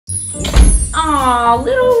Aw,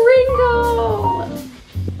 little Ringo.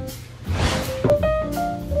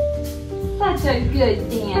 Such a good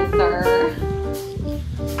dancer.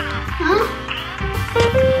 Huh?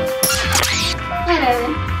 Whatever.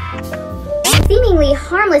 Seemingly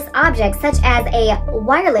harmless objects such as a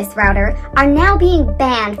wireless router are now being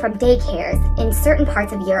banned from daycares in certain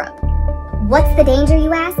parts of Europe. What's the danger,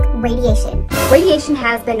 you ask? Radiation. Radiation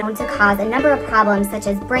has been known to cause a number of problems such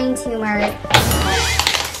as brain tumors.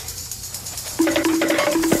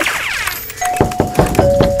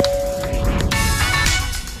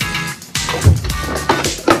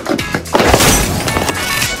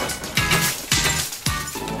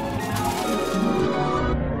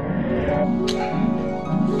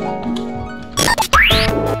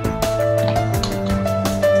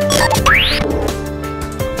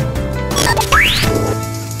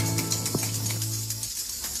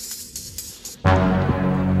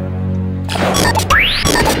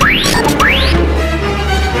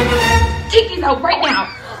 Take these out right now.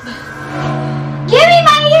 Give me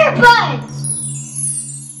my earbuds!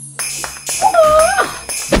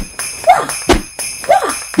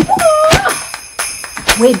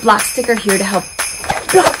 WaveBlock Sticker here to help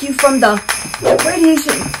block you from the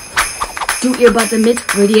radiation. Do earbuds emit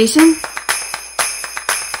radiation?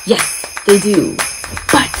 Yes, they do.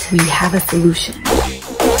 But we have a solution.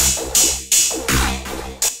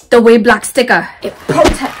 The WaveBlock Sticker. It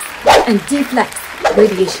protects and deflects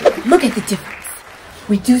radiation. Look at the difference.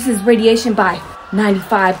 Reduces radiation by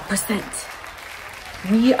 95%.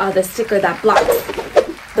 We are the sticker that blocks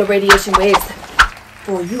the radiation waves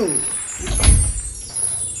for you.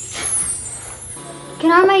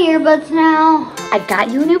 Can I have my earbuds now? I got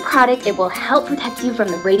you a new product. It will help protect you from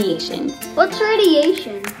the radiation. What's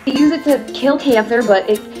radiation? They use it to kill cancer, but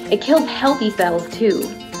it kills healthy cells too.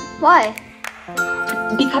 Why?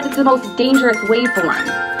 Because it's the most dangerous waveform.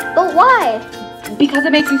 But why? Because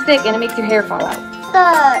it makes you sick and it makes your hair fall out. The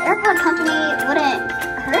AirPod company wouldn't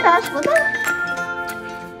hurt us, would they?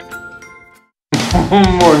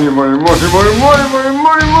 Money, money, money, money, money, money,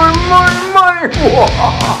 money, money, money.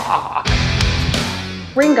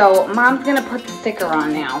 Ringo, Mom's gonna put the sticker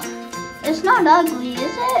on now. It's not ugly,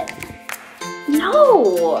 is it?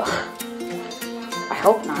 No! I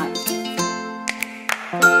hope not.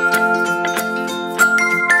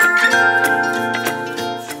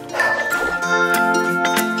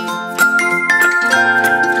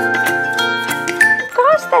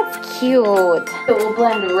 Gosh, that's cute. It will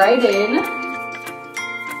blend right in.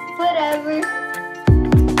 Whatever.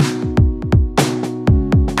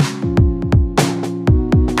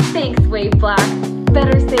 Thanks, WaveBlock.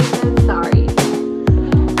 Better safe than sorry.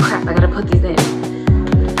 Crap, I gotta put these in.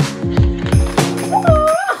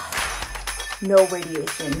 No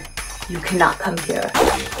radiation. You cannot come here.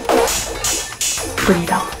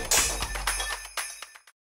 Freedom.